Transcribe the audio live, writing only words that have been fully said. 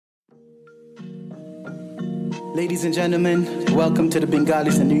Ladies and gentlemen, welcome to the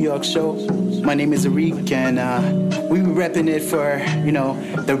Bengalis in New York show. My name is Arik, and we were repping it for,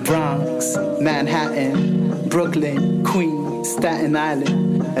 the Bronx, Manhattan, Brooklyn, Queens, Staten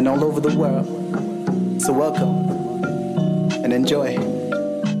Island, and all over the world. So welcome and enjoy.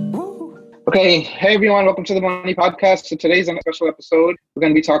 Okay, hey everyone, welcome to the Money Podcast. So today's on a special episode. We're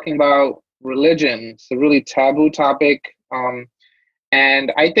going to be talking about religion. It's a really taboo topic.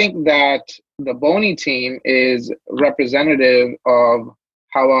 And I think that the Boney team is representative of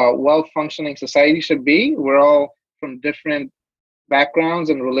how a well-functioning society should be. We're all from different backgrounds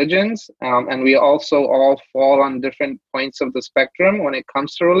and religions, and we also all fall on different points of the spectrum when it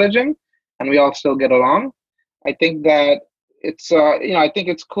comes to religion, and we all still get along. I think that it's, I think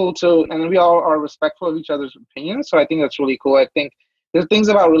it's cool to, and we all are respectful of each other's opinions. So I think that's really cool. I think there's things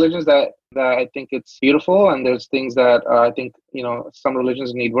about religions that I think it's beautiful, and there's things that I think, some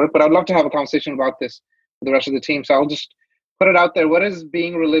religions need work. But I'd love to have a conversation about this with the rest of the team. So I'll just put it out there. What does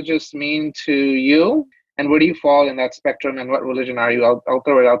being religious mean to you? And where do you fall in that spectrum? And what religion are you? I'll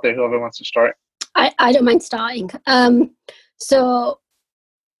throw it out there, whoever wants to start. I don't mind starting. So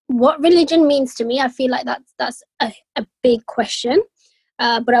what religion means to me, I feel like that's a big question.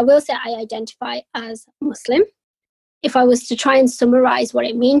 But I will say I identify as Muslim. If I was to try and summarize what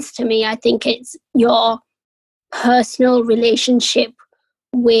it means to me, I think it's your personal relationship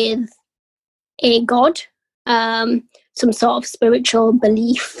with a God, some sort of spiritual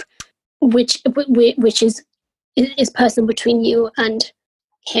belief, which is personal between you and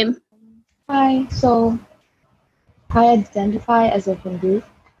him. Hi, so I identify as a Hindu,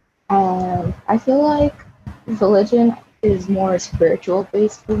 and I feel like religion is more spiritual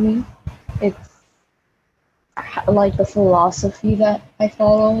based for me. It's like the philosophy that I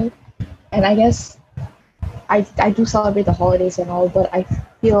follow, and I guess I do celebrate the holidays and all, but I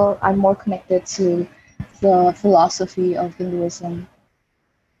feel I'm more connected to the philosophy of Hinduism.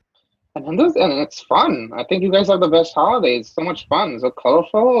 And it's fun. I think you guys have the best holidays. So much fun. So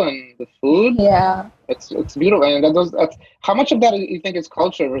colorful, and the food. Yeah. It's beautiful. And that's how much of that you think is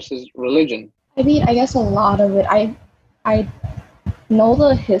culture versus religion? I mean, I guess a lot of it. I know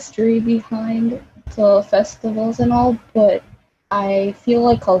the history behind the festivals and all, but I feel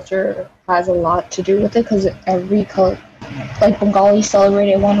like culture has a lot to do with it, because every like Bengali celebrate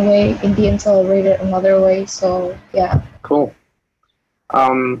it one way, Indian celebrate it another way. So yeah. Cool.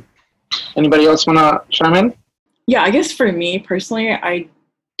 Anybody else want to chime in? Yeah, I guess for me personally, I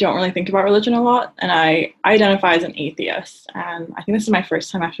don't really think about religion a lot, and I identify as an atheist. And I think this is my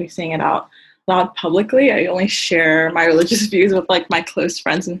first time actually saying it out loud publicly. I only share my religious views with like my close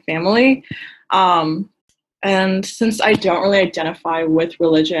friends and family. And since I don't really identify with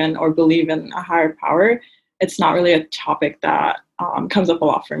religion or believe in a higher power, it's not really a topic that comes up a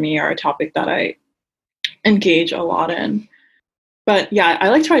lot for me, or a topic that I engage a lot in. But yeah, I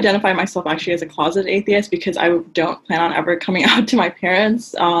like to identify myself actually as a closet atheist, because I don't plan on ever coming out to my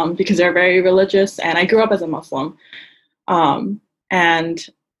parents because they're very religious, and I grew up as a Muslim. And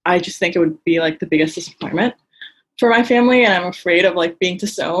I just think it would be like the biggest disappointment for my family, and I'm afraid of like being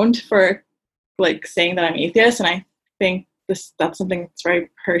disowned for like saying that I'm atheist. And I think that's something that's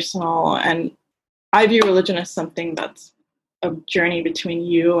very personal, and I view religion as something that's a journey between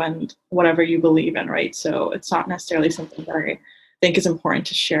you and whatever you believe in, right? So it's not necessarily something that I think is important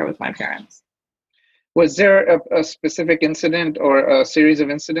to share with my parents. Was there a specific incident or a series of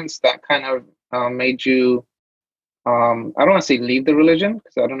incidents that kind of made you, I don't want to say leave the religion,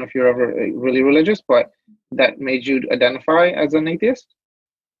 because I don't know if you're ever really religious, but that made you identify as an atheist?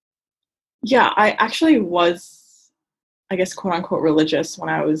 Yeah, I actually was, I guess, quote unquote religious when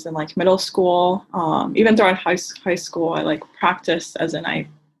I was in like middle school. Even throughout high school, I like practiced, as in I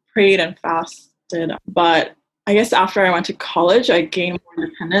prayed and fasted. But I guess after I went to college, I gained more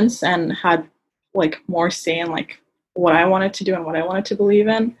independence and had like more say in like what I wanted to do and what I wanted to believe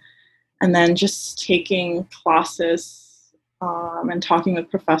in. And then just taking classes and talking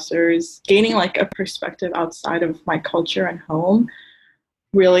with professors, gaining like a perspective outside of my culture and home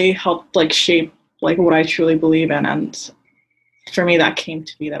really helped like shape like what I truly believe in. And for me, that came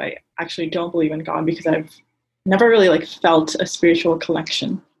to be that I actually don't believe in God, because I've never really like felt a spiritual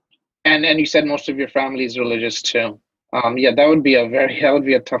connection. And you said most of your family is religious too. Yeah, that would be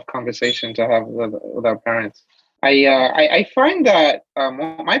a tough conversation to have with our parents. I find that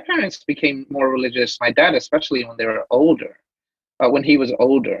my parents became more religious. My dad, especially when they were older, when he was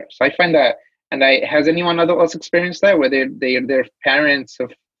older. So I find that, and has anyone else experienced that, where their parents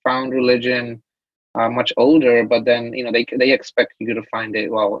have found religion much older, but then they expect you to find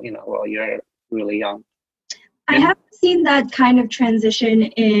it while you're really young? I haven't seen that kind of transition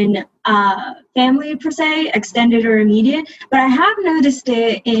in family per se, extended or immediate, but I have noticed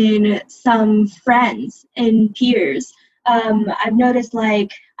it in some friends and peers. I've noticed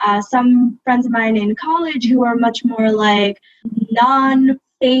like some friends of mine in college who are much more like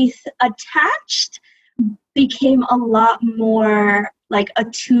non-faith attached became a lot more like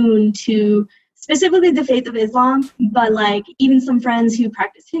attuned to specifically the faith of Islam, but like even some friends who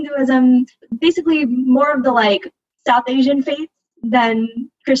practice Hinduism, basically more of the like South Asian faith than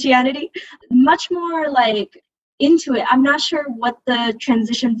Christianity, much more like into it. I'm not sure what the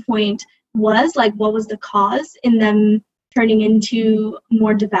transition point was, like what was the cause in them turning into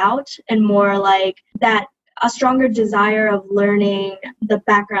more devout and more like that, a stronger desire of learning the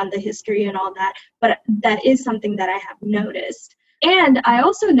background, the history and all that. But that is something that I have noticed. And I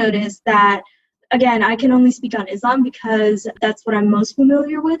also noticed that, again, I can only speak on Islam because that's what I'm most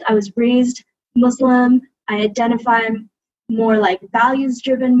familiar with. I was raised Muslim. I identify more like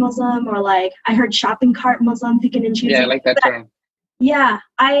values-driven Muslim, or like I heard shopping cart Muslim, picking and choosing. Yeah, I like that term. Yeah,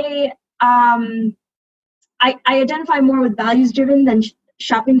 I identify more with values-driven than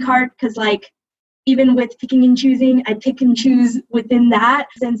shopping cart, because like even with picking and choosing, I pick and choose within that,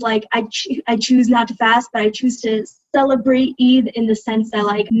 since like I choose not to fast, but I choose to celebrate Eid in the sense that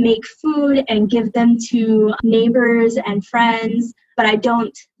like make food and give them to neighbors and friends, but I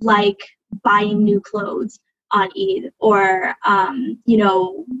don't like buying new clothes on Eid or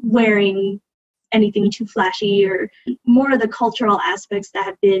wearing anything too flashy, or more of the cultural aspects that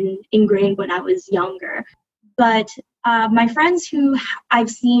have been ingrained when I was younger. But my friends who I've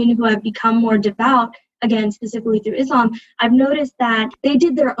seen who have become more devout, again, specifically through Islam, I've noticed that they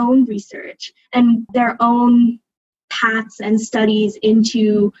did their own research and their own paths and studies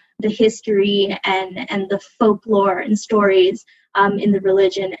into the history and the folklore and stories in the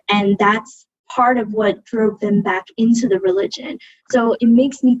religion. And that's part of what drove them back into the religion. So it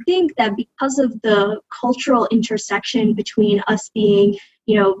makes me think that because of the cultural intersection between us being,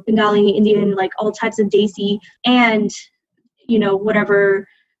 Bengali, Indian, like all types of Desi, and, whatever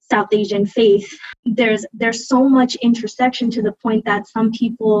South Asian faith, there's so much intersection to the point that some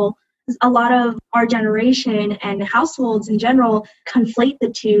people, a lot of our generation and households in general, conflate the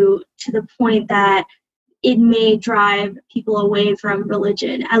two to the point that it may drive people away from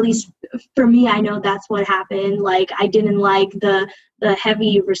religion. At least for me, I know that's what happened. Like, I didn't like the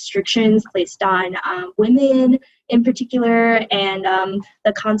heavy restrictions placed on women in particular, and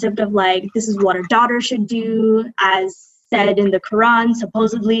the concept of like, this is what a daughter should do, as said in the Quran,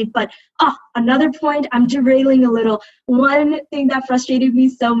 supposedly. But another point, I'm derailing a little. One thing that frustrated me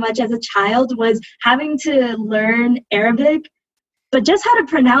so much as a child was having to learn Arabic, but just how to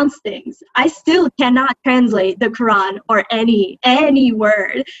pronounce things. I still cannot translate the Quran or any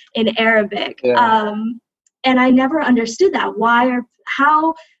word in Arabic. Yeah. And I never understood that.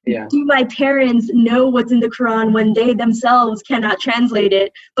 How do my parents know what's in the Quran when they themselves cannot translate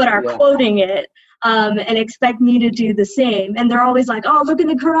it, but are quoting it and expect me to do the same? And they're always like, oh, look in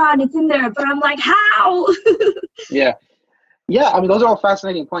the Quran, it's in there. But I'm like, how? Yeah. Yeah, I mean, those are all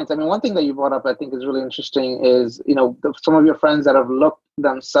fascinating points. I mean, one thing that you brought up I think is really interesting is, some of your friends that have looked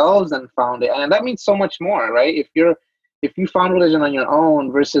themselves and found it. And that means so much more, right? If you found religion on your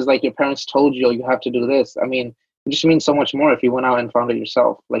own versus like your parents told you, you have to do this. I mean, it just means so much more if you went out and found it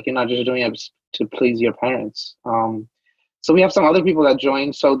yourself. Like, you're not just doing it to please your parents. So we have some other people that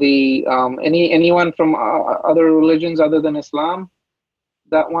joined. So anyone from other religions other than Islam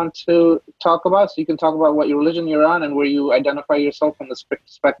that want to talk about? So you can talk about what your religion you're on and where you identify yourself on the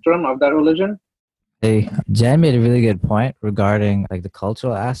spectrum of that religion. Hey, Jan made a really good point regarding like the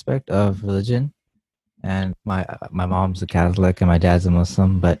cultural aspect of religion. And my mom's a Catholic and my dad's a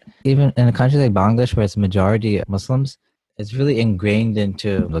Muslim. But even in a country like Bangladesh, where it's majority Muslims, it's really ingrained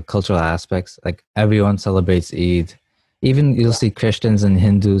into the cultural aspects. Like, everyone celebrates Eid. Even you'll see Christians and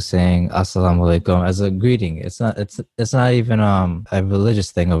Hindus saying "Assalamu alaikum" as a greeting. It's not even a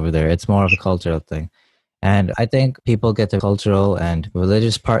religious thing over there. It's more of a cultural thing. And I think people get the cultural and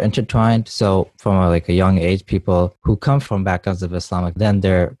religious part intertwined. So from a young age, people who come from backgrounds of Islamic, then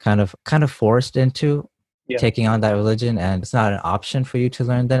they're kind of forced into taking on that religion, and it's not an option for you to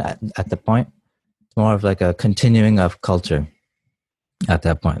learn then at the point. It's more of like a continuing of culture at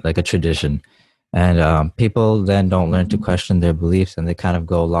that point, like a tradition. And people then don't learn to question their beliefs, and they kind of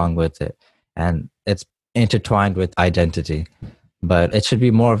go along with it. And it's intertwined with identity. But it should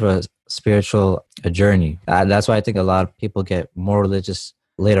be more of a spiritual journey. That's why I think a lot of people get more religious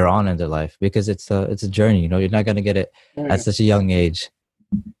later on in their life, because it's a journey. You're not going to get it at such a young age.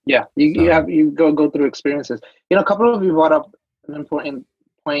 Yeah, you go through experiences. A couple of you brought up an important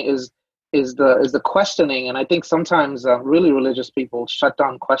point is is the questioning. And I think sometimes really religious people shut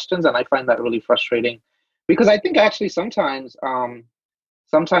down questions, and I find that really frustrating, because I think actually sometimes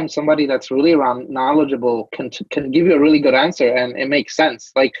somebody that's really around knowledgeable can give you a really good answer, and it makes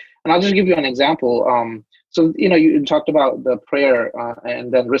sense. Like, and I'll just give you an example. So you talked about the prayer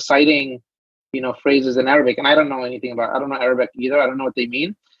and then reciting phrases in Arabic, and I don't know Arabic either. I don't know what they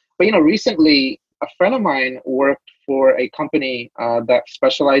mean. But recently a friend of mine worked for a company that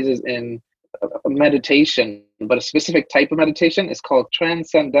specializes in meditation, but a specific type of meditation is called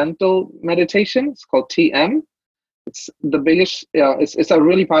transcendental meditation. It's called TM. It's the biggest. It's a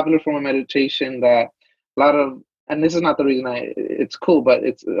really popular form of meditation that a lot of, and this is not the reason it's cool, but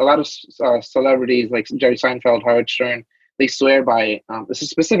it's a lot of celebrities like Jerry Seinfeld, Howard Stern, they swear by. It's a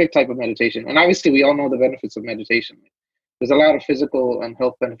specific type of meditation, and obviously we all know the benefits of meditation. There's a lot of physical and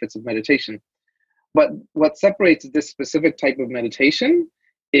health benefits of meditation. But what separates this specific type of meditation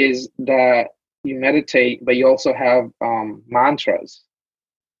is that you meditate, but you also have mantras.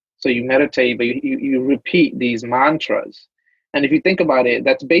 So you meditate, but you repeat these mantras. And if you think about it,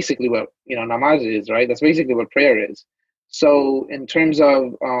 that's basically what namaz is, right? That's basically what prayer is. So in terms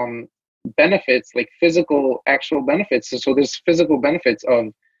of benefits, like physical, actual benefits, so there's physical benefits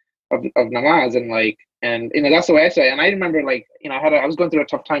of namaz, and that's the way I say it. And I remember I was going through a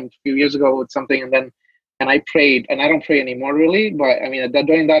tough time a few years ago with something, and I prayed, and I don't pray anymore really, but I mean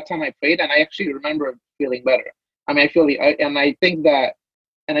during that time I prayed, and I actually remember feeling better. I mean I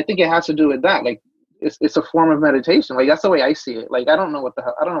think it has to do with that. Like it's a form of meditation. Like that's the way I see it. Like I don't know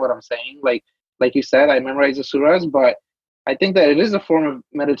what I'm saying. Like you said, I memorize the surahs, but I think that it is a form of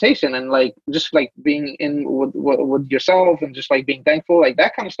meditation, and just being in with yourself and just being thankful,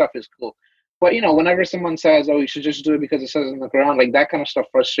 that kind of stuff is cool. But whenever someone says, "Oh, you should just do it because it says it in the Quran," that kind of stuff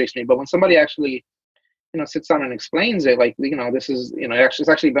frustrates me. But when somebody actually, sits down and explains it, this is, it's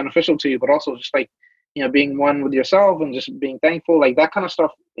actually beneficial to you, but also just being one with yourself and just being thankful, that kind of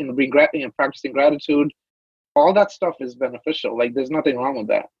stuff, practicing gratitude, all that stuff is beneficial. There's nothing wrong with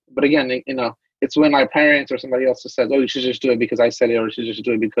that. But again, it's when our parents or somebody else says, "Oh, you should just do it because I said it," or "You should just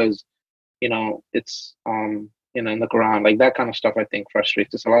do it because, it's in the Quran." That kind of stuff I think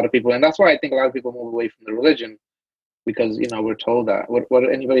frustrates us a lot of people, and that's why I think a lot of people move away from the religion, because we're told that. What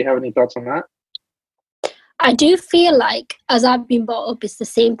anybody have any thoughts on that? I do feel like, as I've been brought up, it's the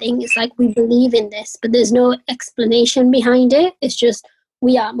same thing. It's like we believe in this, but there's no explanation behind it. It's just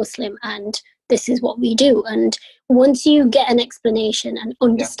we are Muslim and this is what we do. And once you get an explanation and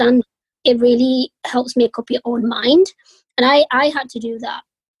understand, it really helps make up your own mind. And I had to do that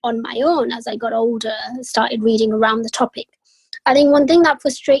on my own as I got older, started reading around the topic. I think one thing that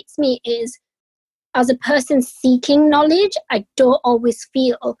frustrates me is, as a person seeking knowledge, I don't always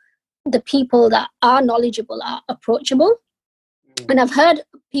feel the people that are knowledgeable are approachable. And I've heard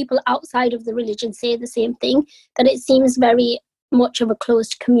people outside of the religion say the same thing, that it seems very much of a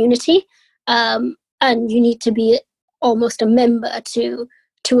closed community, and you need to be almost a member to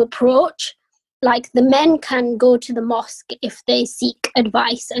approach. Like the men can go to the mosque if they seek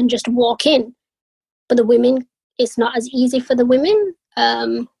advice and just walk in, but the women, it's not as easy for the women.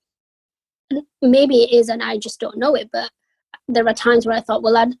 Maybe it is and I just don't know it, but there are times where I thought,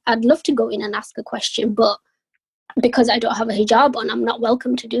 well, I'd love to go in and ask a question, but because I don't have a hijab on, I'm not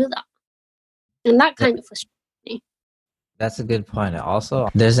welcome to do that. And that kind of frustrates me. That's a good point. Also,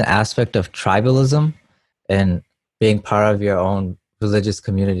 there's an aspect of tribalism and being part of your own religious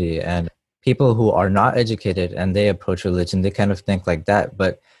community, and people who are not educated and they approach religion, they kind of think like that.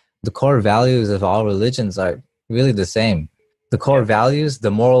 But the core values of all religions are really the same. The core values,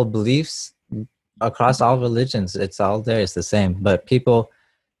 the moral beliefs across all religions, it's all there, it's the same. But people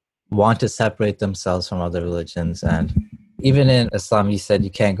want to separate themselves from other religions. And even in Islam, you said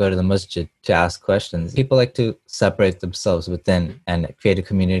you can't go to the masjid to ask questions. People like to separate themselves within and create a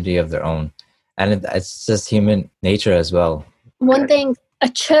community of their own. And it's just human nature as well. One thing, a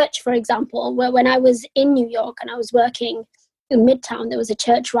church, for example, where when I was in New York and I was working in Midtown, there was a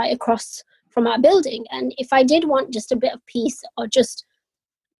church right across from our building. And if I did want just a bit of peace or just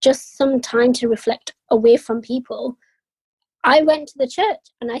some time to reflect away from people, I went to the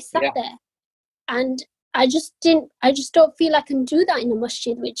church and I sat there. And I just don't feel I can do that in a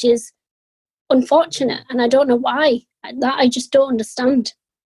masjid, which is unfortunate. And I don't know why. That I just don't understand.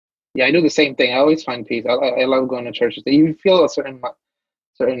 Yeah, I do the same thing. I always find peace. I love going to churches. You feel a certain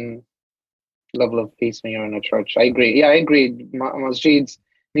level of peace when you're in a church. I agree. Yeah, I agree. Masjids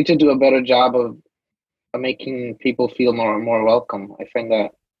need to do a better job of making people feel more welcome. I find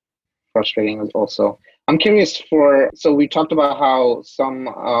that frustrating also. I'm curious so we talked about how some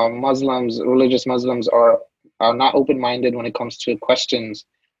religious Muslims are not open-minded when it comes to questions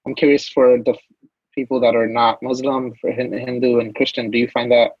I'm curious for the people that are not Muslim, for Hindu and Christian, do you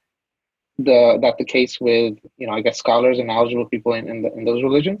find that the case with, I guess, scholars and knowledgeable people in those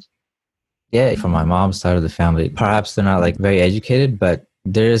religions? Yeah, from my mom's side of the family, perhaps they're not like very educated, but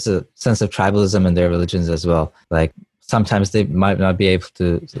there is a sense of tribalism in their religions as well. Like sometimes they might not be able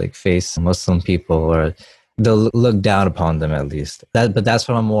to like face Muslim people, or they'll look down upon them at least. But that's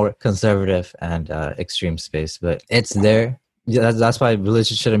from a more conservative and extreme space. But it's there. That's why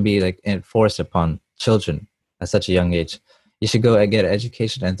religion shouldn't be like enforced upon children at such a young age. You should go and get an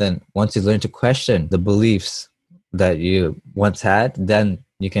education, and then once you learn to question the beliefs that you once had, then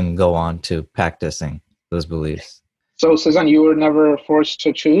you can go on to practicing those beliefs. So, Cezanne, you were never forced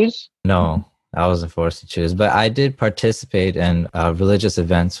to choose? No, I wasn't forced to choose, but I did participate in religious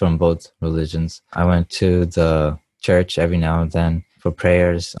events from both religions. I went to the church every now and then for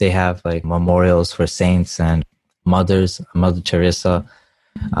prayers. They have like memorials for saints and mothers, Mother Teresa.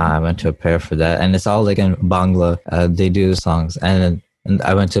 I went to a prayer for that, and it's all like in Bangla. They do songs, and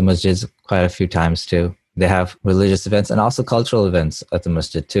I went to masjids quite a few times too. They have religious events and also cultural events at the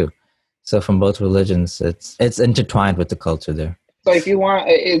masjid too. So from both religions, it's intertwined with the culture there. So if you want,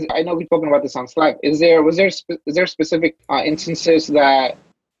 I know we've spoken about this on Slack. Was there specific instances that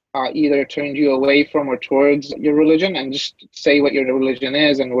either turned you away from or towards your religion? And just say what your religion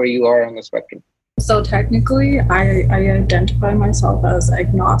is and where you are on the spectrum. So technically, I identify myself as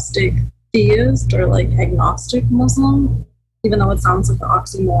agnostic theist or like agnostic Muslim, even though it sounds like an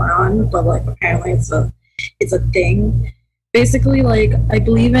oxymoron, but like apparently it's a thing. Basically, like I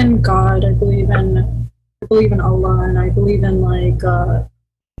believe in God, I believe in Allah, and I believe in like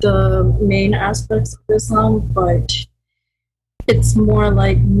the main aspects of Islam, but it's more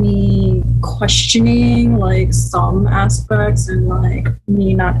like me questioning like some aspects and like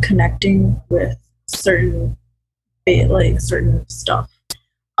me not connecting with certain stuff.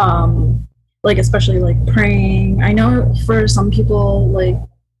 Like especially like praying. I know for some people like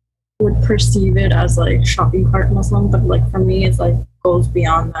would perceive it as like shopping cart Muslim, but like for me it's like goes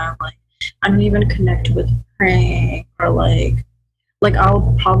beyond that. Like I don't even connect with praying, or like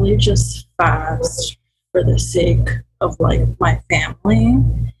I'll probably just fast for the sake of like my family,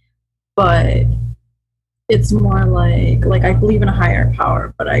 but it's more like I believe in a higher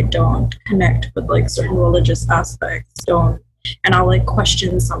power, but I don't connect with like certain religious aspects. And I'll like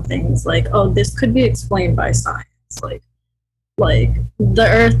question some things like, oh, this could be explained by science. Like the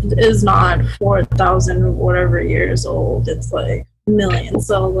earth is not 4,000 whatever years old. It's like millions.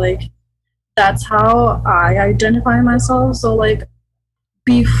 So like that's how I identify myself. So like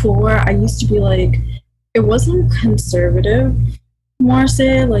before I used to be like, it wasn't conservative more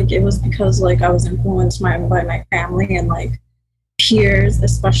say, like it was because like I was influenced by my family and like peers,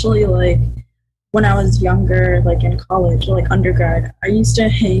 especially like when I was younger, like in college, like undergrad, I used to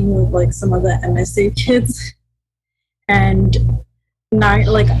hang with like some of the MSA kids, and not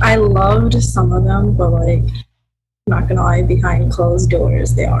like I loved some of them, but like not gonna lie, behind closed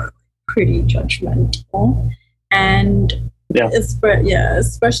doors they are pretty judgmental. And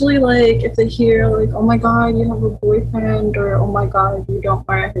especially like if they hear like, oh my god, you have a boyfriend, or oh my god, you don't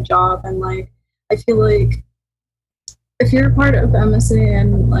wear a hijab, and like I feel like if you're a part of MSA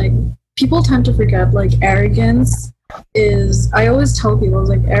and like people tend to forget like arrogance is, I always tell people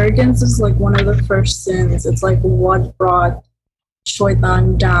like arrogance is like one of the first sins. It's like what brought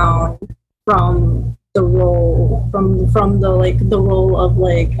Shaitan down from the role from the like the role of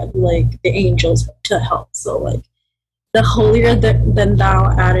like the angels to hell. So like the holier than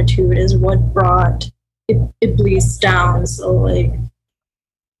thou attitude is what brought Iblis down. So like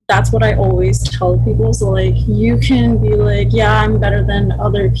that's what I always tell people. So like you can be like, yeah, I'm better than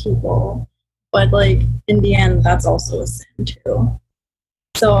other people, but like in the end that's also a sin too.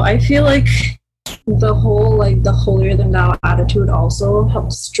 So I feel like the whole like the holier than thou attitude also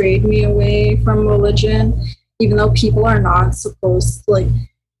helped strayed me away from religion, even though people are not supposed, like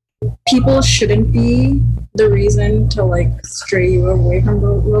people shouldn't be the reason to like stray you away from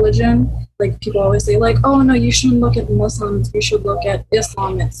religion. Like people always say like, oh no, you shouldn't look at Muslims, you should look at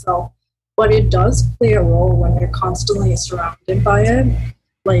Islam itself. But it does play a role when you're constantly surrounded by it,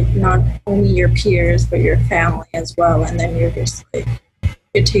 like not only your peers but your family as well, and then you're just like,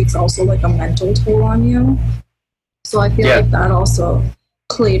 it takes also like a mental toll on you. So I feel like that also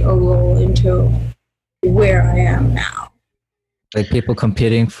played a role into where I am now. Like people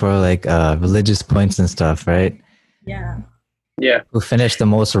competing for like religious points and stuff, right? Yeah. Who finished the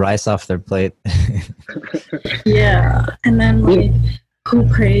most rice off their plate. Yeah. And then like who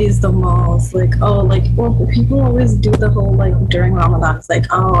prays the most? Like, oh, like, well, people always do the whole like during Ramadan, it's like,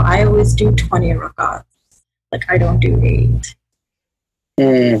 oh, I always do 20 rakats. Like I don't do 8.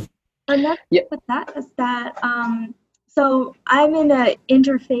 Mm. Another Yeah. with that is that so I'm in an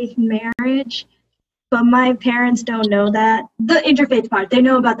interfaith marriage, but my parents don't know that. The interfaith part, they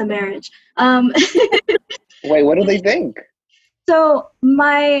know about the marriage. Wait, what do they think? So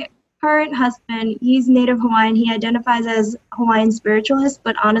my current husband, he's Native Hawaiian. He identifies as Hawaiian spiritualist,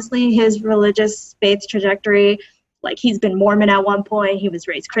 but honestly, his religious faith trajectory, like he's been Mormon at one point, he was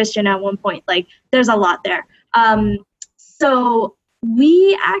raised Christian at one point. Like there's a lot there. So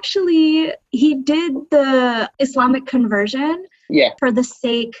he did the Islamic conversion for the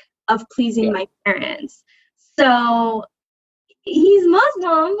sake of pleasing my parents. So he's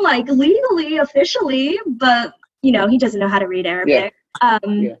Muslim, like legally, officially, but he doesn't know how to read Arabic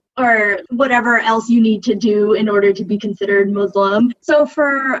or whatever else you need to do in order to be considered Muslim. So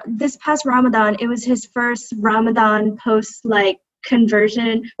for this past Ramadan, it was his first Ramadan post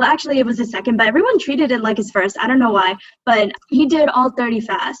conversion. Well, actually it was his second, but everyone treated it like his first. I don't know why, but he did all 30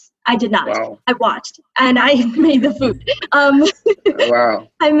 fasts. I did not. Wow. I watched and I made the food. Wow.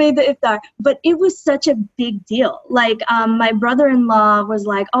 I made the iftar, but it was such a big deal. My brother-in-law was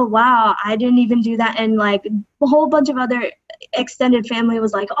like, "Oh wow, I didn't even do that," and a whole bunch of other extended family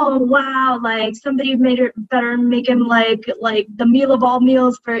was like, "Oh wow, somebody made it better, make him like the meal of all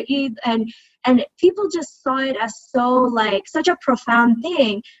meals for Eid," and people just saw it as so such a profound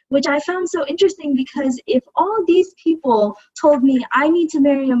thing, which I found so interesting, because if all these people told me I need to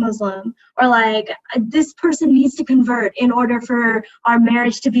marry a Muslim, or this person needs to convert in order for our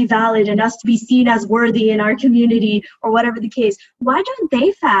marriage to be valid and us to be seen as worthy in our community, or whatever the case, why don't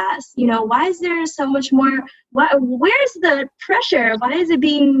they fast? Why is there so much more? Where's the pressure? Why is it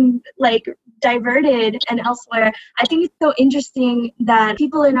being diverted and elsewhere? I think it's so interesting that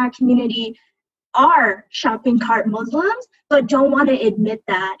people in our community are shopping cart Muslims, but don't want to admit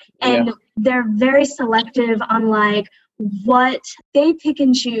that. And they're very selective on what they pick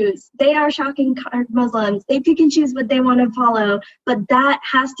and choose. They are shopping cart Muslims. They pick and choose what they want to follow, but that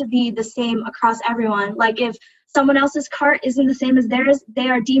has to be the same across everyone. If someone else's cart isn't the same as theirs, they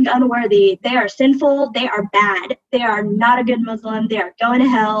are deemed unworthy. They are sinful. They are bad. They are not a good Muslim. They are going to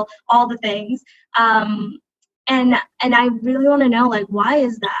hell, all the things. And I really want to know, why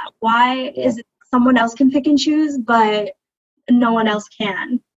is that? Why is it someone else can pick and choose, but no one else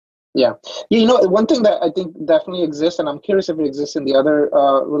can? Yeah. One thing that I think definitely exists, and I'm curious if it exists in the other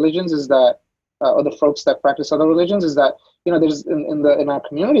religions, is that, or the folks that practice other religions, is that, there's in our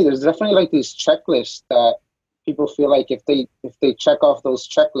community, there's definitely these checklists that people feel like if they check off those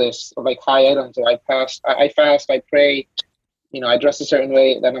checklists of high items, or I fast, I pray, I dress a certain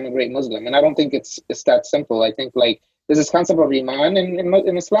way, then I'm a great Muslim. And I don't think it's that simple. I think there's this concept of iman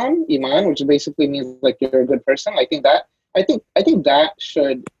in Islam, iman, which basically means you're a good person. I think that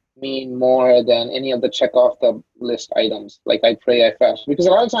should mean more than any of the check off the list items. I pray, I fast, because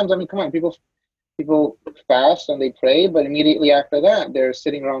a lot of times, come on, people fast and they pray, but immediately after that they're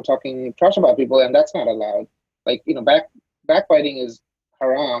sitting around talking trash about people, and that's not allowed. Backbiting is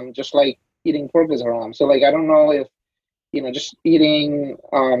haram, just like eating pork is haram. So I don't know if just eating,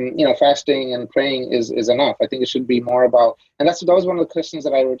 fasting and praying is enough. I think it should be more about, and that was one of the questions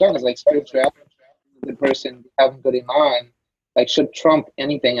that I wrote down, is spirituality, the person having good iman, should trump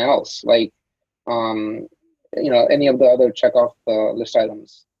anything else, any of the other check off the list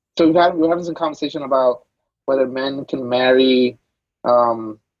items. So we're having some conversation about whether men can marry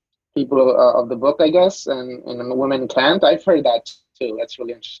people of the book, I guess, and women can't. I've heard that too. That's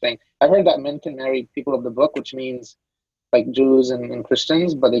really interesting. I've heard that men can marry people of the book, which means Jews and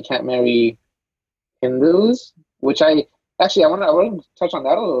Christians, but they can't marry Hindus, which I want to touch on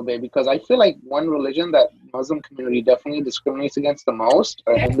that a little bit, because I feel like one religion that Muslim community definitely discriminates against the most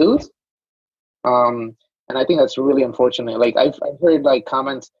are Hindus. And I think that's really unfortunate. I've heard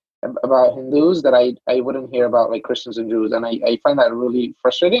comments about Hindus that I wouldn't hear about Christians and Jews, and I find that really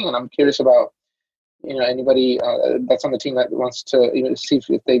frustrating. And I'm curious about anybody that's on the team that wants to see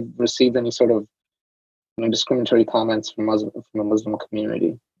if they've received any sort of discriminatory comments from the Muslim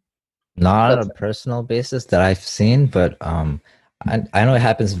community. Not on a personal basis that I've seen, but I know it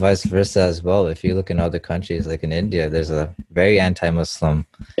happens vice versa as well. If you look in other countries, like in India, there's a very anti-Muslim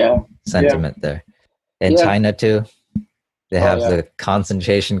sentiment there. In China too, they have the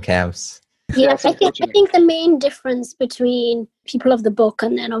concentration camps. Yeah, I think the main difference between people of the book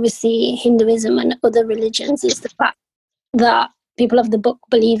and then obviously Hinduism and other religions is the fact that people of the book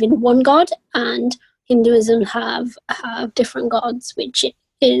believe in one God, and Hinduism have different gods, which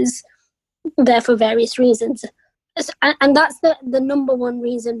is there for various reasons. And that's the number one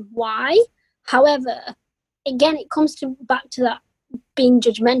reason why. However, again, it comes back to that being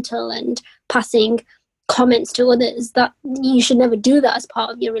judgmental and passing comments to others, that you should never do that as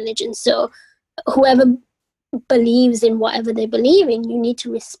part of your religion. So whoever believes in whatever they believe in, you need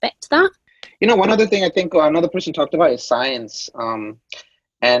to respect that. One other thing I think another person talked about is science,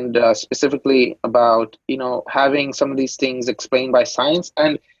 and specifically about, having some of these things explained by science.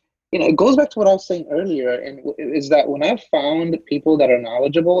 And, it goes back to what I was saying earlier, and is that when I've found people that are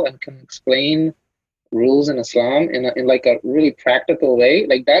knowledgeable and can explain rules in Islam in like a really practical way,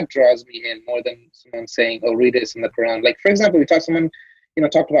 like that draws me in more than someone saying, "Oh, read this in the Quran." Like, for example, someone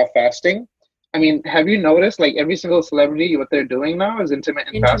talked about fasting. I mean, have you noticed, like, every single celebrity, what they're doing now is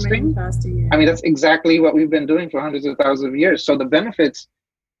intermittent fasting? Yeah. I mean, that's exactly what we've been doing for hundreds of thousands of years. So the benefits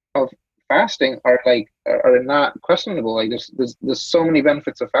of fasting are not questionable. Like, there's so many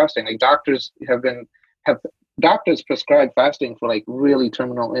benefits of fasting. Like, doctors have prescribed fasting for like really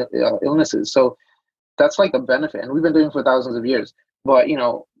terminal illnesses. So that's like a benefit, and we've been doing it for thousands of years. But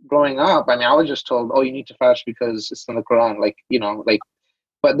growing up, I mean, I was just told, "Oh, you need to fast because it's in the Quran."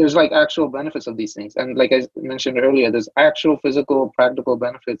 But there's like actual benefits of these things, and like I mentioned earlier, there's actual physical, practical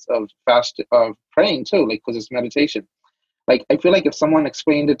benefits of praying too, like, because it's meditation. Like, I feel like if someone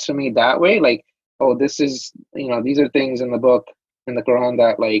explained it to me that way, like, "Oh, this is these are things in the book, in the Quran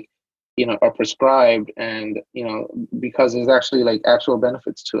that like are prescribed, and because there's actually like actual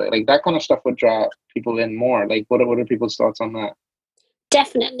benefits to it," like that kind of stuff would draw people in more. Like, what are people's thoughts on that?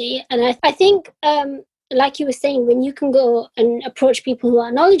 Definitely. And I think like you were saying, when you can go and approach people who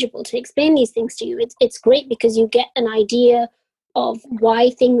are knowledgeable to explain these things to you, it's great, because you get an idea of why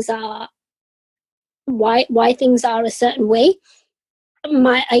things are a certain way.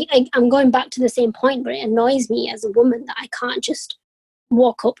 I'm going back to the same point, but it annoys me as a woman that I can't just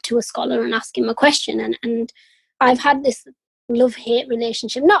walk up to a scholar and ask him a question. And I've had this love-hate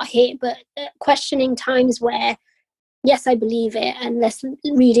relationship, not hate, but questioning times where, yes, I believe it, and let's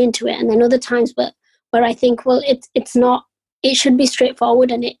read into it. And then other times where I think, well, it's not, it should be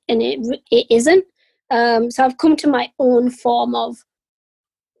straightforward, and it isn't. So I've come to my own form of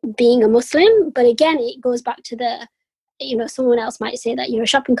being a Muslim. But again, it goes back to the, someone else might say that you're a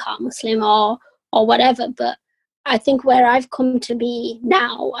shopping cart Muslim or whatever. But I think where I've come to be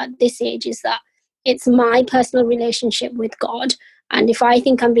now at this age is that it's my personal relationship with God. And if I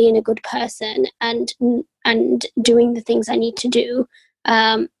think I'm being a good person and doing the things I need to do,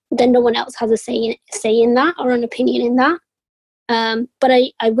 then no one else has a say in that, or an opinion in that. But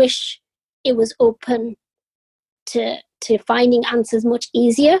I wish it was open to finding answers much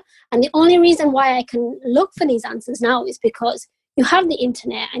easier. And the only reason why I can look for these answers now is because you have the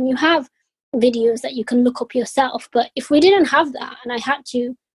internet and you have videos that you can look up yourself. But if we didn't have that, and I had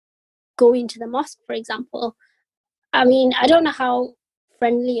to go into the mosque, for example, I mean, I don't know how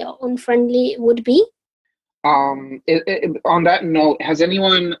friendly or unfriendly it would be. On that note, has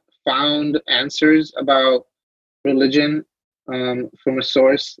anyone found answers about religion from a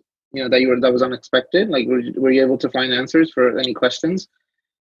source that was unexpected? Like, were you able to find answers for any questions?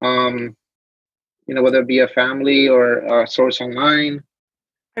 Whether it be a family or a source online.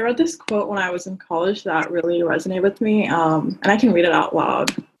 I read this quote when I was in college that really resonated with me, and I can read it out loud.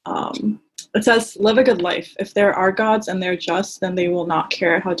 It says, "Live a good life. If there are gods and they're just, then they will not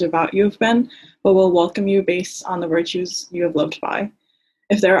care how devout you have been, but will welcome you based on the virtues you have lived by.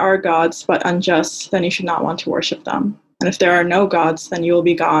 If there are gods but unjust, then you should not want to worship them. And if there are no gods, then you will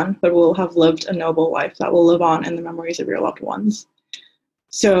be gone, but will have lived a noble life that will live on in the memories of your loved ones."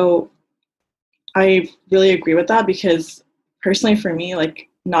 So I really agree with that, because personally for me, like,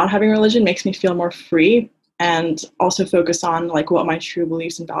 not having religion makes me feel more free, and also focus on like what my true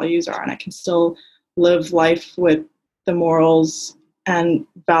beliefs and values are. And I can still live life with the morals and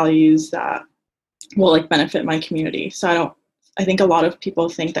values that will like benefit my community. So I think a lot of people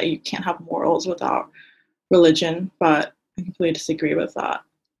think that you can't have morals without religion, but I completely disagree with that.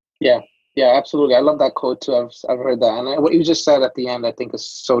 Yeah, absolutely. I love that quote too. I've heard that. And what you just said at the end, I think is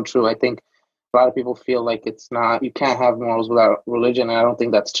so true. I think a lot of people feel like you can't have morals without religion. And I don't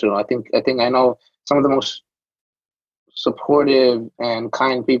think that's true. I think I know some of the most supportive and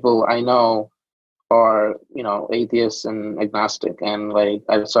kind people I know are, atheists and agnostic. And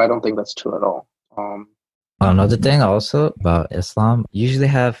so I don't think that's true at all. Another thing also about Islam, you usually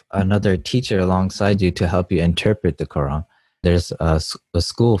have another teacher alongside you to help you interpret the Quran. There's a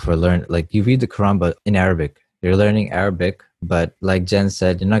school for like you read the Quran, but in Arabic. You're learning Arabic, but like Jen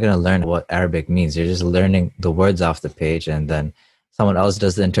said, you're not going to learn what Arabic means. You're just learning the words off the page, and then someone else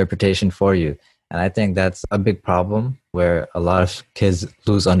does the interpretation for you. And I think that's a big problem, where a lot of kids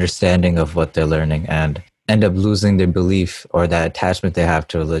lose understanding of what they're learning and end up losing their belief or that attachment they have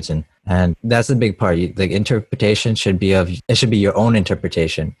to religion. And that's a big part. Like, interpretation should be your own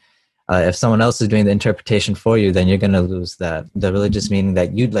interpretation. If someone else is doing the interpretation for you, then you're going to lose the religious meaning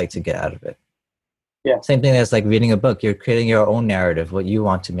that you'd like to get out of it. Yeah. Same thing as like reading a book. You're creating your own narrative, what you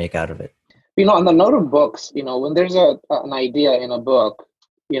want to make out of it. On the note of books, when there's an idea in a book,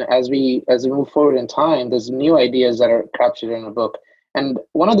 as we move forward in time, there's new ideas that are captured in a book. And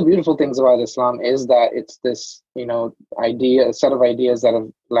one of the beautiful things about Islam is that it's this, a set of ideas that have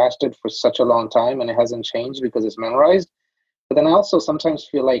lasted for such a long time and it hasn't changed because it's memorized. But then I also sometimes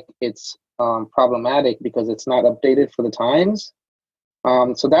feel like it's problematic because it's not updated for the times.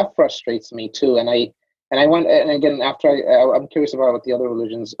 So that frustrates me too. And again, after I'm curious about what the other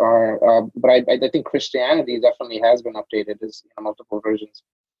religions are, but I think Christianity definitely has been updated as multiple versions.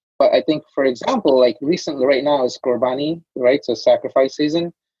 But I think, for example, like recently, right now is Qurbani, right? So sacrifice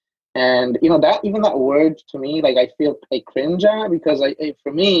season, and that word to me, like I feel like cringe at because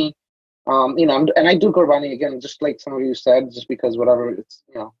for me, and I do Qurbani again, just like some of you said, just because whatever it's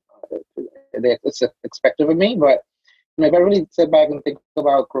it's expected of me. But if I really sit back and think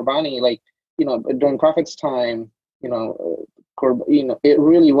about Qurbani, like during Prophet's time, it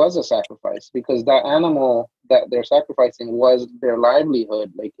really was a sacrifice because that animal that they're sacrificing was their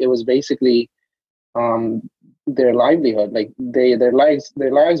livelihood. Like it was basically their livelihood. Like their lives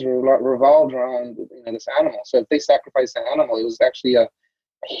revolved around this animal. So if they sacrificed an animal, it was actually a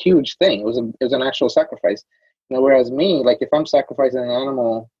huge thing. It was an actual sacrifice. Whereas me, like if I'm sacrificing an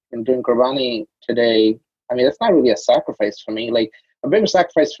animal and doing Qurbani today, I mean that's not really a sacrifice for me. Like a bigger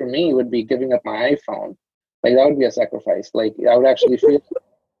sacrifice for me would be giving up my iPhone. Like that would be a sacrifice. Like I would actually feel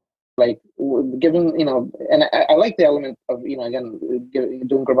like giving, and I like the element of, again,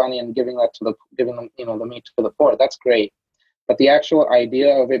 doing Qurbani and giving them, the meat to the poor. That's great. But the actual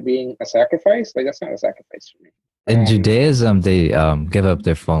idea of it being a sacrifice, like that's not a sacrifice for me. In Judaism, they give up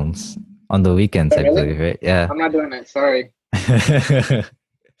their phones on the weekends, I believe, right? Yeah. I'm not doing it. Sorry.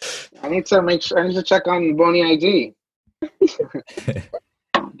 I need to check on Boni ID.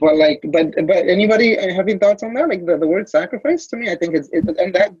 But anybody have any thoughts on that? Like the word sacrifice to me, I think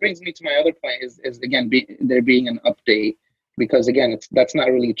and that brings me to my other point is again there being an update because again that's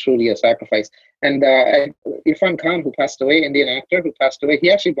not really truly a sacrifice. And Irfan Khan, who passed away, Indian actor who passed away,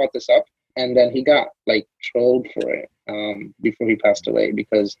 he actually brought this up and then he got like trolled for it before he passed away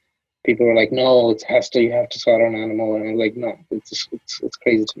because people were like, no, you have to slaughter an animal, and I was like, no, it's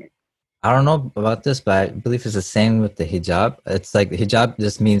crazy to me. I don't know about this, but I believe it's the same with the hijab. It's like the hijab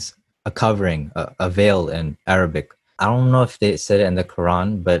just means a covering, a veil in Arabic. I don't know if they said it in the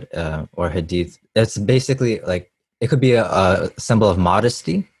Quran, but or Hadith. It's basically like it could be a symbol of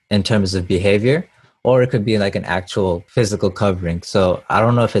modesty in terms of behavior, or it could be like an actual physical covering. So I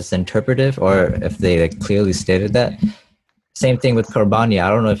don't know if it's interpretive or if they like clearly stated that. Same thing with Qurbani. I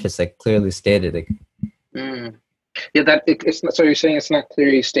don't know if it's like clearly stated. Like, Yeah, so you're saying it's not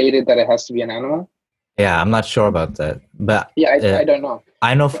clearly stated that it has to be an animal? Yeah, I'm not sure about that. But yeah, I don't know.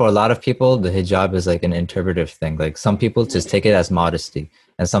 I know for a lot of people, the hijab is like an interpretive thing. Like some people just take it as modesty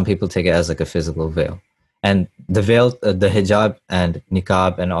and some people take it as like a physical veil. And the veil, the hijab and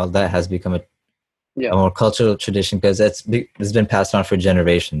niqab and all that has become a more cultural tradition because it's been passed on for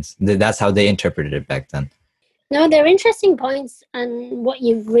generations. That's how they interpreted it back then. No, they're interesting points, and what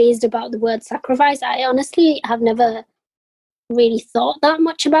you've raised about the word sacrifice, I honestly have never really thought that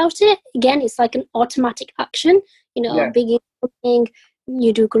much about it. Again, it's like an automatic action, beginning,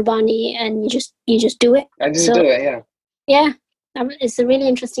 you do Qurbani and you just do it. I just do it, yeah. Yeah, it's a really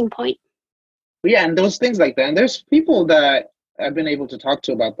interesting point. Yeah, and those things like that, and there's people that I've been able to talk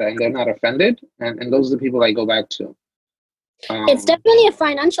to about that, and they're not offended, and those are the people I go back to. It's definitely a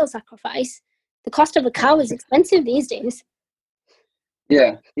financial sacrifice. The cost of a cow is expensive these days.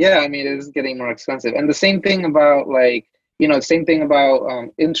 Yeah. I mean, it is getting more expensive. And the same thing about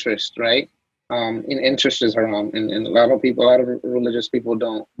interest, right? Interest is haram. And a lot of religious people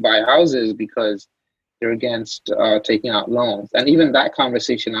don't buy houses because they're against taking out loans. And even that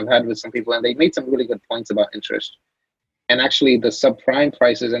conversation I've had with some people, and they made some really good points about interest. And actually the subprime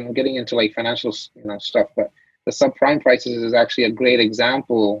prices, and I'm getting into like financial stuff, but the subprime prices is actually a great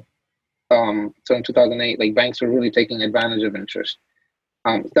example. So in 2008, like banks were really taking advantage of interest.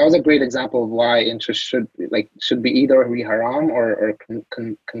 That was a great example of why interest should be either haram or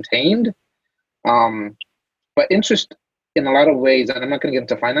contained. But interest in a lot of ways, and I'm not going to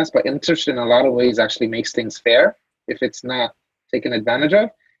get into finance, but interest in a lot of ways actually makes things fair if it's not taken advantage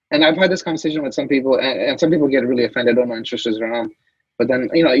of. And I've had this conversation with some people, and some people get really offended. Oh, no, interest is haram. But then,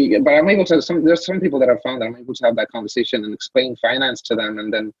 but I'm able to. There's some people that I've found that I'm able to have that conversation and explain finance to them,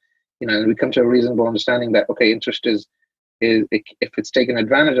 and then. And we come to a reasonable understanding that, okay, interest is if it's taken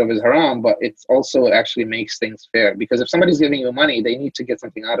advantage of is haram, but it's also actually makes things fair. Because if somebody's giving you money, they need to get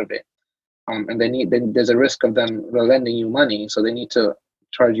something out of it. and then there's a risk of them lending you money, so they need to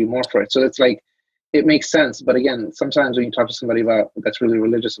charge you more for it. So it's like, it makes sense. But again, sometimes when you talk to somebody that's really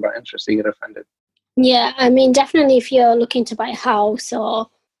religious about interest, they get offended. Yeah, I mean, definitely if you're looking to buy a house or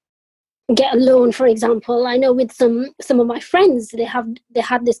get a loan, for example, I know with some of my friends, they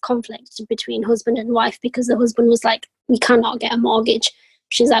had this conflict between husband and wife because the husband was like, we cannot get a mortgage.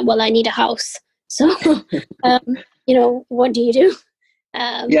 She's like, well, I need a house. So, what do you do?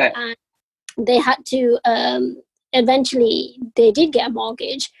 And they had to, eventually they did get a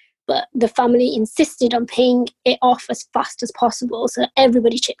mortgage, but the family insisted on paying it off as fast as possible. So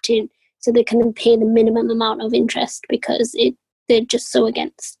everybody chipped in so they can pay the minimum amount of interest because they're just so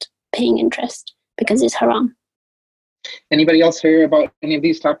against paying interest because it's haram. Anybody else hear about any of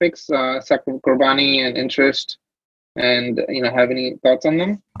these topics, Qurbani and interest, and have any thoughts on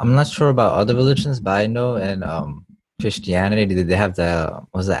them? I'm not sure about other religions, but I know in Christianity they have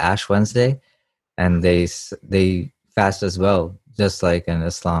the Ash Wednesday, and they fast as well, just like in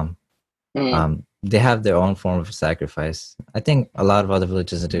Islam. They have their own form of sacrifice. I think a lot of other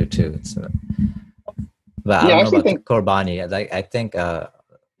religions do too. But I don't know about Qurbani. I think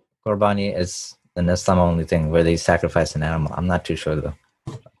Qurbani is an Islam only thing where they sacrifice an animal. I'm not too sure though.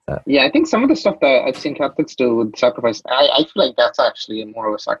 Yeah, I think some of the stuff that I've seen Catholics do with sacrifice, I feel like that's actually more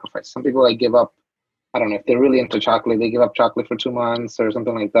of a sacrifice. Some people give up, I don't know, if they're really into chocolate, they give up chocolate for 2 months or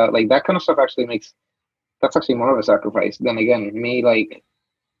something like that. Like that kind of stuff that's actually more of a sacrifice than, again, me,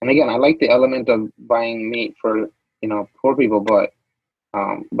 and again, I like the element of buying meat for, poor people, but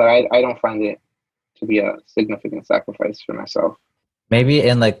I don't find it to be a significant sacrifice for myself. Maybe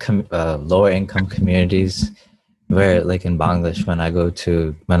in lower income communities, where like in Bangladesh, when I go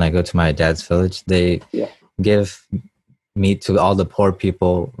to my dad's village, they give meat to all the poor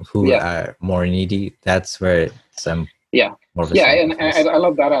people who are more needy. That's where it's more of a sacrifice. And I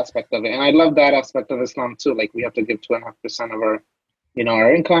love that aspect of it, and I love that aspect of Islam too. Like we have to give 2.5% of our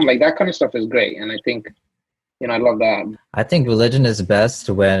our income. Like that kind of stuff is great, and I think I love that. I think religion is best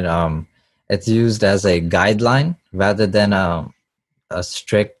when it's used as a guideline rather than a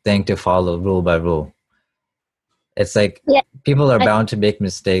strict thing to follow rule by rule. It's like people are bound to make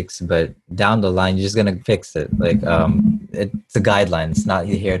mistakes, but down the line, you're just going to fix it. Like it's a guideline. It's not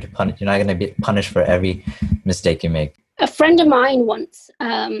here to punish. You're not going to be punished for every mistake you make. A friend of mine once,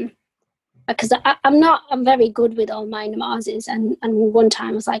 because I'm very good with all my namazes, and one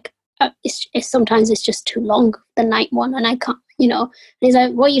time I was like, sometimes it's just too long, the night one, and I can't, and he's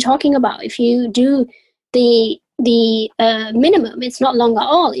like, what are you talking about? If you do the minimum, it's not long at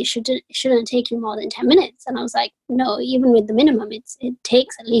all. It shouldn't take you more than 10 minutes. And I was like, no, even with the minimum, it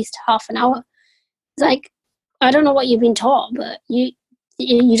takes at least half an hour. It's like, I don't know what you've been taught, but you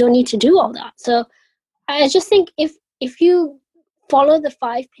don't need to do all that. So I just think if you follow the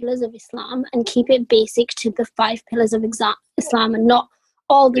 5 pillars of Islam and keep it basic to the 5 pillars of Islam and not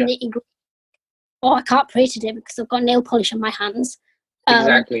all the nitty-gritty, I can't pray today because I've got nail polish on my hands.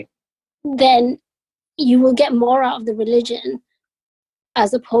 Exactly. Then you will get more out of the religion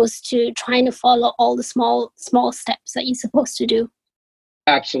as opposed to trying to follow all the small steps that you're supposed to do.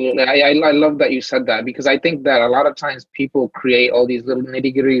 Absolutely. I love that you said that, because I think that a lot of times people create all these little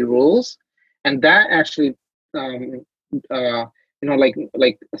nitty-gritty rules, and that actually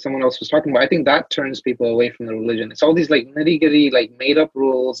like someone else was talking about, I think that turns people away from the religion. It's all these nitty-gritty made up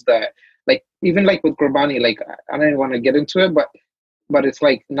rules that even with Qurbani, I don't even want to get into it, but it's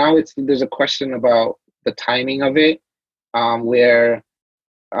now there's a question about the timing of it, where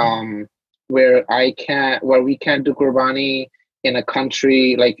we can't do Qurbani in a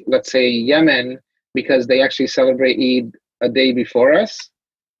country let's say Yemen, because they actually celebrate Eid a day before us.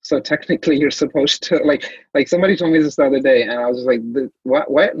 So technically you're supposed to somebody told me this the other day, and I was just like,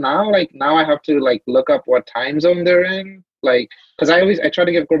 what now? Now I have to look up what time zone they're in, because I try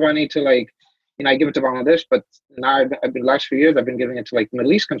to give Qurbani to I give it to Bangladesh, but now I've been last few years I've been giving it to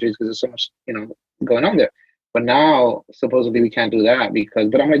Middle East countries because there's so much going on there. But now supposedly we can't do that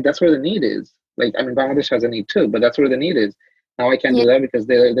but I'm like, that's where the need is. Bangladesh has a need too, but that's where the need is. Now I can't do that because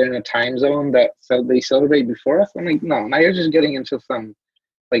they're in a time zone that they celebrate before us. I'm like, no, now you're just getting into some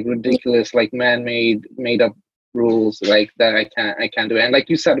ridiculous man-made made up rules that I can't do it. And like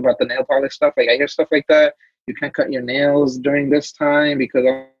you said about the nail polish stuff, I hear stuff like that. You can't cut your nails during this time, because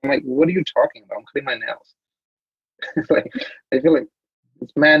I'm like, what are you talking about? I'm cutting my nails. I feel like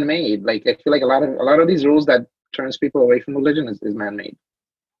it's man-made. I feel like a lot of these rules that turns people away from religion is man-made.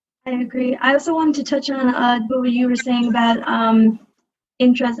 I agree. I also wanted to touch on what you were saying about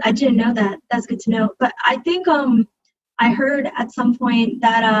interest. I didn't know that. That's good to know. But I think I heard at some point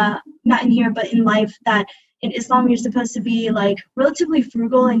that not in here but in life, that in Islam, you're supposed to be like relatively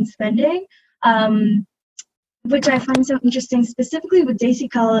frugal in spending, which I find so interesting, specifically with Desi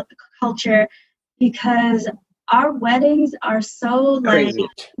culture, because our weddings are so like.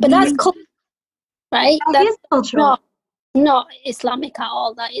 But that's culture, right? That is cultural. Not Islamic at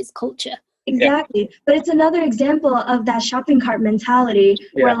all. That is culture. Exactly. But it's another example of that shopping cart mentality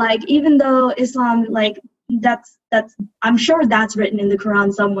where like even though Islam like that's I'm sure that's written in the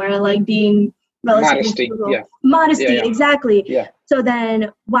Quran somewhere, like being relatively modesty, exactly. So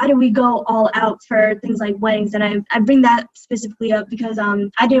then why do we go all out for things like weddings? And I bring that specifically up because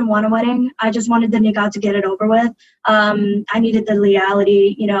I didn't want a wedding. I just wanted the nikah to get it over with. I needed the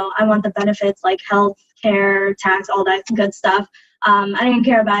legality, you know, I want the benefits like health care, tax, all that good stuff. I didn't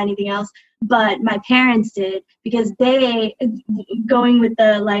care about anything else. But my parents did, because they, going with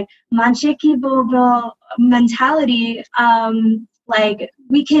the like mancheki bobo mentality, like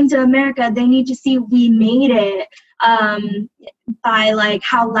we came to America, they need to see we made it by like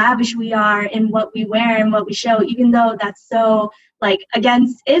how lavish we are in what we wear and what we show, even though that's so like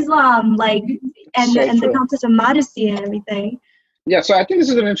against Islam, like and the concept of modesty and everything. Yeah, so I think this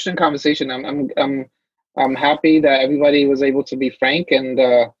is an interesting conversation. I'm happy that everybody was able to be frank and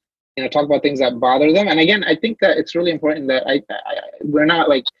you know, talk about things that bother them. And again, I think that it's really important that we're not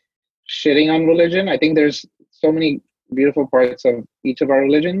like shitting on religion. I think there's so many beautiful parts of each of our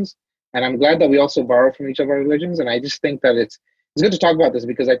religions, and I'm glad that we also borrow from each of our religions. And I just think that it's good to talk about this,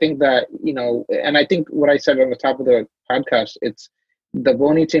 because I think that, you know, and I think what I said on the top of the podcast, it's the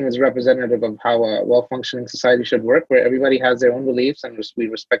Boni team is representative of how a well-functioning society should work, where everybody has their own beliefs and we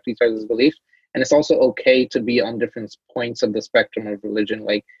respect each other's beliefs. And it's also okay to be on different points of the spectrum of religion.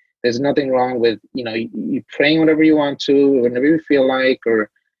 Like, there's nothing wrong with, you know, you praying whenever you want to, whenever you feel like, or,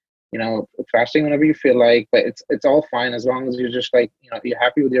 you know, fasting whenever you feel like, but it's all fine as long as you're just like, you know, you're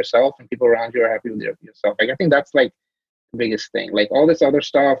happy with yourself and people around you are happy with yourself. Like, I think that's like the biggest thing. Like, all this other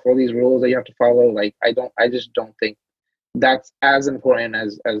stuff, all these rules that you have to follow, like, I just don't think that's as important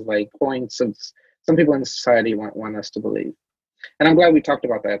as like points of some people in society want us to believe. And I'm glad we talked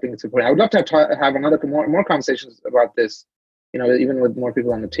about that. I think it's important. I would love to have another more conversations about this, you know, even with more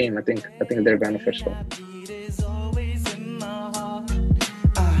people on the team. I think they're beneficial.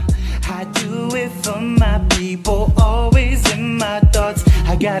 I do it for my people, always in my thoughts.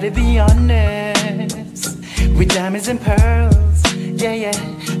 I gotta be honest, with diamonds and pearls, yeah.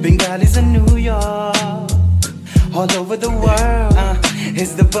 Bengalis in New York, all over the world.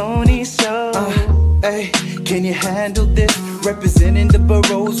 It's the Boni Show. Hey, can you handle this? Representing the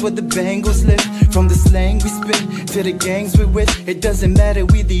boroughs where the Bengals live. From the slang we spit to the gangs we're with, it doesn't matter,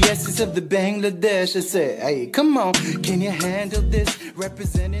 we the essence of the Bangladesh. I say, hey, come on, can you handle this?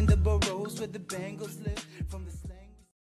 Representing the boroughs where the Bengals live. From the